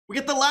We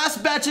got the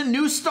last batch of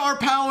new star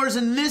powers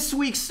in this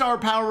week's star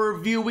power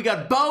review. We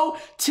got Bo,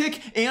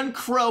 Tick, and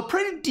Crow.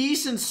 Pretty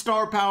decent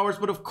star powers,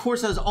 but of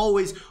course, as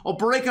always, I'll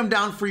break them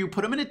down for you,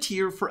 put them in a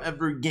tier for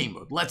every game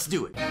mode. Let's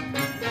do it.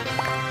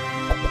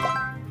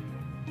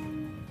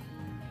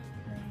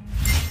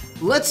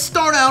 Let's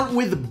start out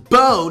with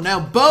Bo.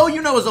 Now, Bo,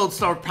 you know his old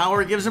star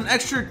power. It gives him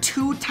extra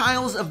 2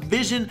 tiles of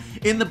vision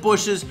in the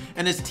bushes,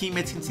 and his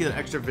teammates can see that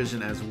extra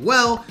vision as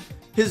well.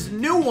 His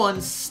new one,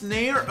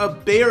 Snare a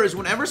Bear, is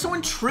whenever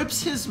someone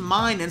trips his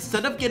mine,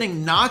 instead of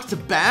getting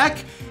knocked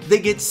back, they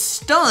get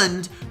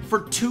stunned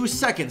for 2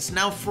 seconds.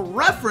 Now, for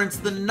reference,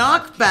 the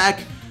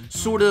knockback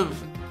sort of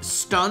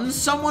stuns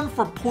someone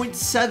for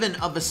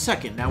 0.7 of a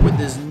second. Now, with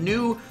his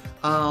new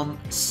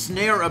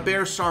Snare a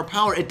Bear star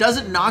power, it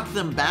doesn't knock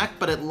them back,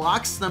 but it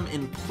locks them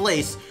in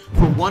place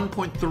for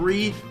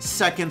 1.3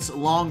 seconds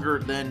longer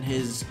than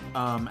his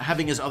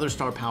having his other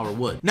star power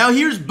would. Now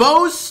here's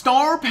Bo's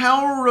star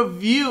power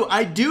review.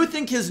 I do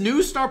think his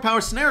new star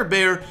power, Snare a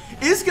Bear,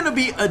 is gonna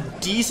be a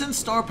decent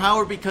star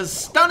power because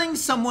stunning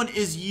someone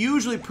is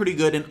usually pretty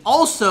good, and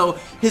also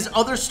his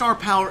other star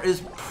power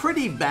is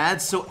pretty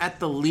bad, so at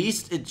the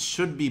least it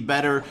should be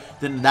better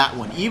than that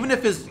one. Even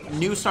if his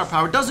new star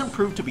power doesn't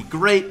prove to be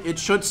great, it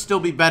should still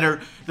be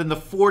better than the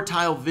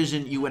 4-tile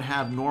vision you would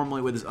have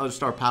normally with his other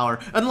star power,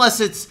 unless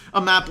it's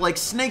a map like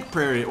Snake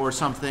Prairie or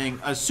something,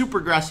 a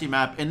super grassy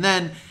map, and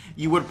then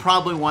you would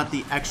probably want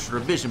the extra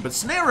vision. But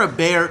Snare a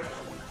Bear,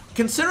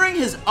 considering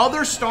his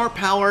other star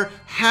power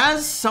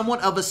has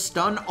somewhat of a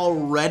stun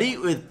already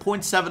with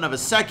 0.7 of a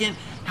second,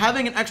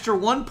 having an extra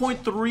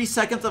 1.3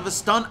 seconds of a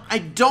stun, I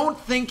don't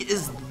think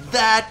is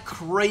that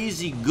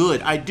crazy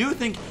good. I do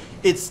think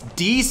it's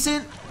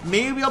decent.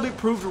 Maybe I'll be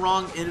proved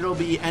wrong and it'll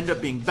end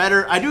up being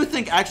better. I do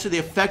think actually the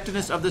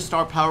effectiveness of this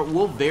star power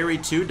will vary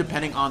too,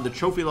 depending on the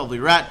trophy level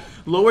you're at.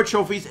 Lower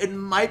trophies, it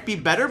might be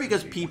better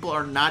because people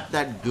are not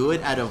that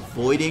good at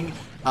avoiding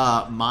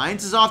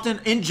mines as often.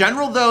 In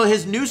general, though,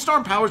 his new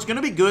star power is going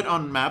to be good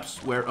on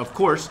maps where, of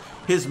course,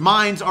 his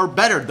mines are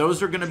better.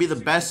 Those are going to be the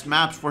best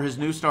maps for his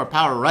new star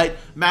power, right?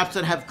 Maps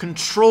that have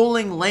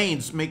controlling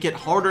lanes make it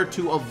harder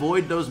to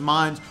avoid those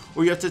mines,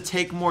 or you have to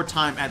take more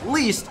time at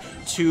least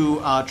to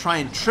try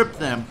and trip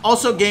them.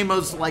 Also, game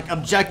modes like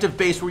objective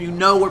based, where you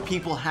know where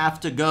people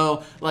have to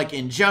go, like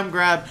in Gem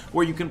Grab,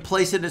 where you can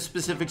place it in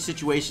specific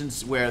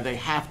situations where they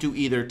have to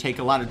either take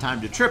a lot of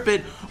time to trip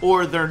it,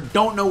 or they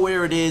don't know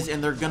where it is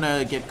and they're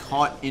gonna get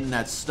caught in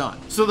that stun.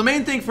 So the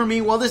main thing for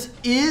me, while this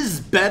is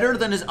better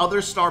than his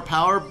other star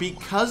power,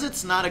 because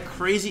it's not a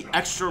crazy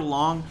extra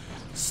long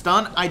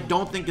stun, I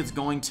don't think it's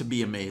going to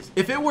be amazing.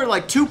 If it were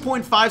like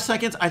 2.5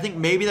 seconds, I think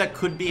maybe that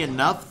could be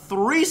enough.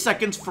 3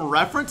 seconds for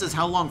reference is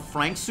how long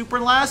Frank's super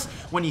lasts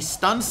when he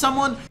stuns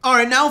someone. All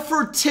right, now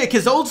for Tick.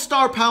 His old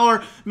star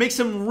power makes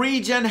him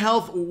regen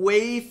health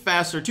way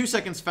faster, 2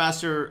 seconds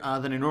faster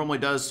than he normally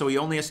does, so he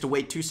only has to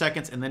wait 2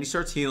 seconds and then he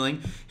starts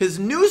healing. His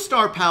new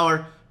star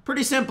power,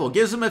 pretty simple,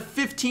 gives him a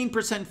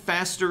 15%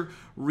 faster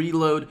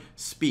reload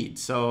speed.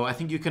 So I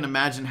think you can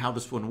imagine how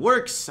this one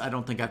works. I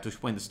don't think I have to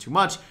explain this too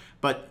much,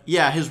 but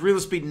yeah, his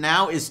reload speed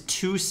now is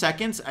 2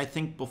 seconds. I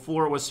think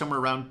before it was somewhere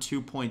around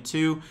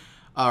 2.2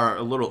 or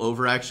a little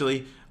over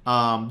actually.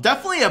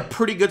 Definitely a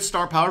pretty good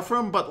star power for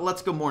him, but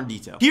let's go more in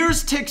detail.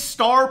 Here's Tick's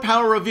star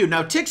power review.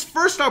 Now, Tick's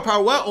first star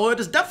power, well, it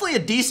is definitely a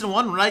decent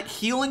one, right?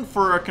 Healing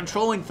for a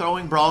controlling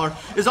throwing brawler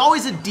is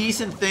always a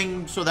decent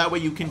thing, so that way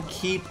you can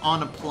keep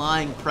on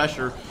applying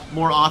pressure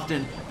more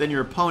often than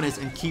your opponents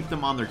and keep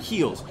them on their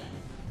heels.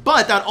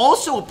 But that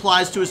also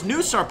applies to his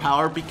new star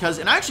power because,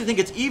 and I actually think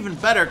it's even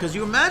better, because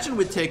you imagine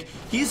with Tick,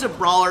 he's a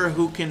brawler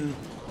who can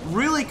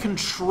really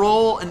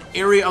control an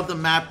area of the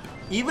map.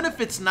 Even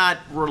if it's not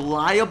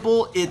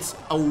reliable, it's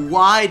a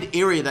wide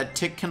area that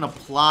Tick can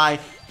apply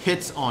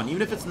hits on.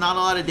 Even if it's not a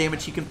lot of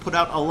damage, he can put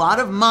out a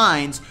lot of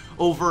mines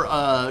over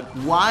a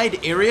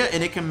wide area,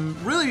 and it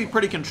can really be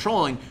pretty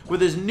controlling.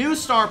 With his new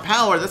star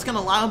power, that's going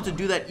to allow him to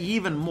do that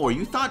even more.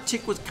 You thought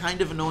Tick was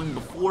kind of annoying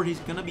before, he's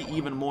going to be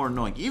even more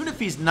annoying. Even if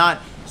he's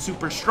not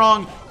super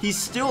strong, he's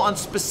still on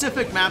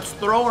specific maps,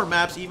 thrower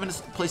maps, even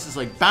places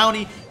like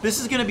Bounty. This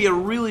is going to be a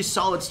really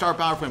solid star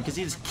power for him because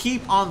he just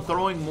keep on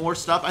throwing more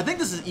stuff. I think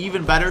this is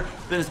even better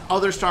than his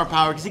other star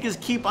power because he can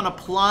just keep on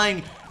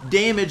applying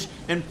damage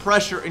and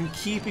pressure and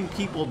keeping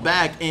people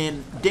back,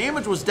 and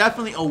damage was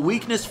definitely a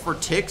weakness for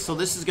Tick, so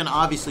this is going to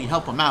obviously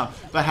help him out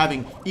by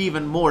having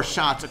even more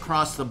shots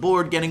across the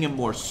board, getting him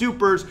more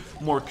supers,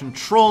 more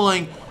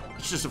controlling.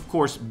 It's just, of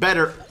course,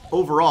 better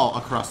overall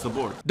across the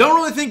board. Don't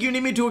really think you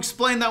need me to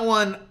explain that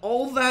one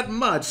all that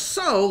much,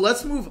 so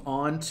let's move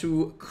on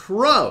to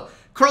Crow.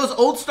 Crow's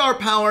old star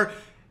power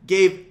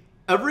gave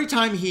every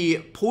time he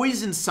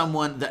poisoned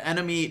someone, the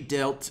enemy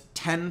dealt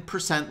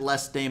 10%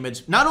 less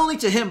damage, not only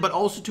to him, but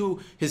also to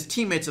his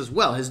teammates as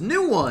well. His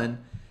new one,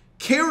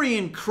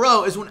 carrying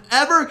Crow, is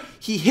whenever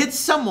he hits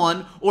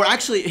someone, or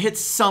actually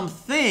hits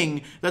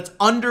something that's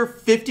under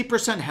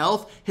 50%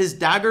 health, his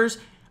daggers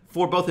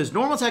for both his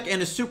normal attack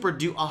and his super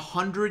do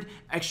 100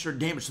 extra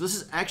damage. So this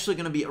is actually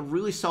going to be a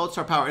really solid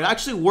star power. It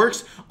actually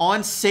works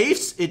on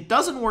safes. It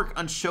doesn't work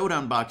on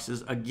showdown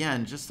boxes,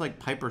 again, just like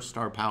Piper's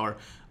star power.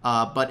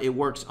 But it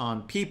works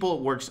on people,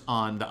 it works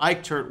on the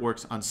Ike turret,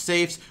 works on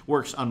safes,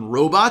 works on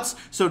robots.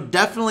 So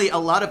definitely a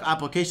lot of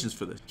applications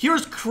for this.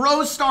 Here's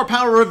Crow's star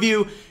power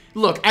review.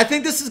 Look, I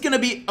think this is going to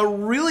be a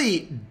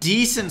really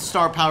decent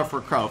star power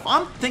for Crow. If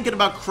I'm thinking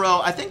about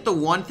Crow, I think the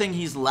one thing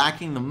he's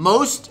lacking the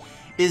most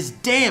is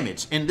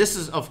damage, and this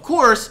is of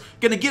course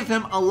going to give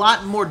him a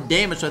lot more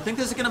damage. So I think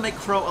this is going to make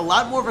Crow a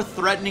lot more of a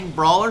threatening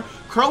brawler.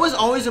 Crow is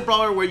always a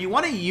brawler where you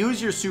want to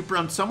use your super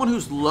on someone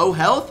who's low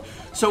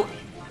health, so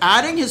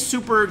adding his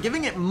super,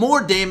 giving it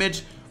more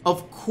damage,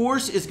 of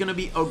course, is going to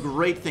be a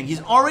great thing.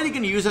 He's already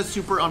going to use that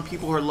super on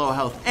people who are low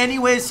health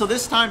anyways, so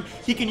this time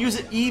he can use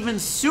it even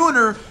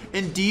sooner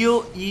and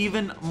deal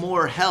even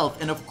more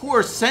health. And of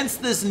course, since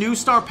this new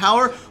star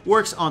power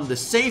works on the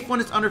safe when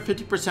it's under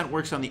 50%,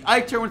 works on the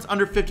Ike turret when it's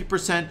under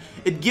 50%,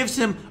 it gives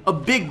him a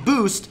big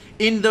boost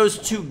in those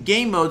two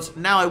game modes.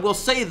 Now, I will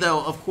say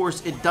though, of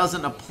course, it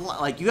doesn't apply,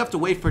 like you have to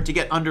wait for it to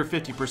get under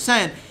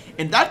 50%.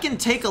 And that can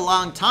take a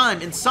long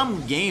time. In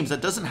some games, that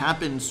doesn't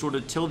happen sort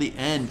of till the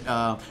end.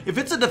 If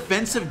it's a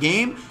defensive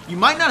game, you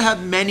might not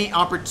have many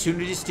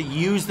opportunities to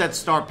use that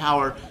star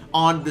power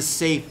on the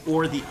safe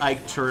or the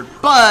Ike turret,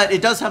 but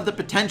it does have the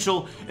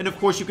potential, and of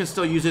course you can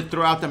still use it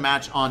throughout the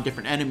match on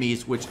different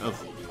enemies, which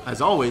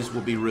as always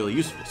will be really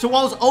useful. So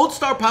while his old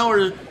star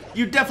power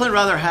you'd definitely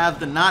rather have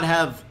than not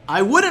have,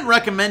 I wouldn't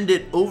recommend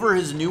it over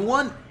his new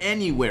one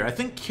anywhere. I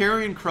think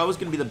carrying Crow is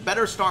going to be the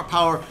better star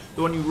power,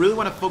 the one you really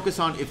want to focus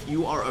on. If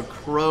you are a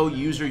Crow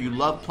user, you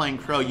love playing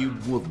Crow, you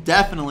will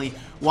definitely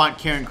want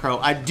carrying Crow.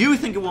 I do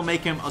think it will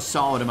make him a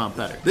solid amount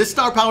better. This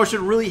star power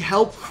should really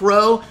help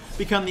Crow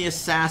become the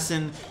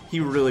assassin he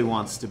really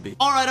wants to be.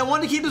 Alright, I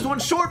wanted to keep this one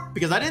short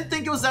because I didn't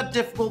think it was that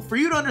difficult for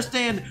you to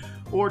understand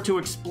or to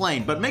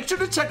explain, but make sure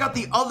to check out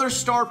the other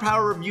star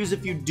power reviews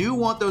if you do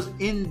want those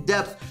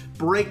in-depth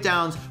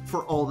breakdowns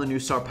for all the new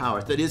star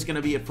powers. That is going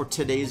to be it for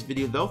today's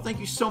video though. Thank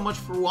you so much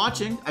for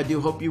watching. I do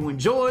hope you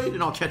enjoyed,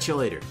 and I'll catch you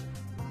later.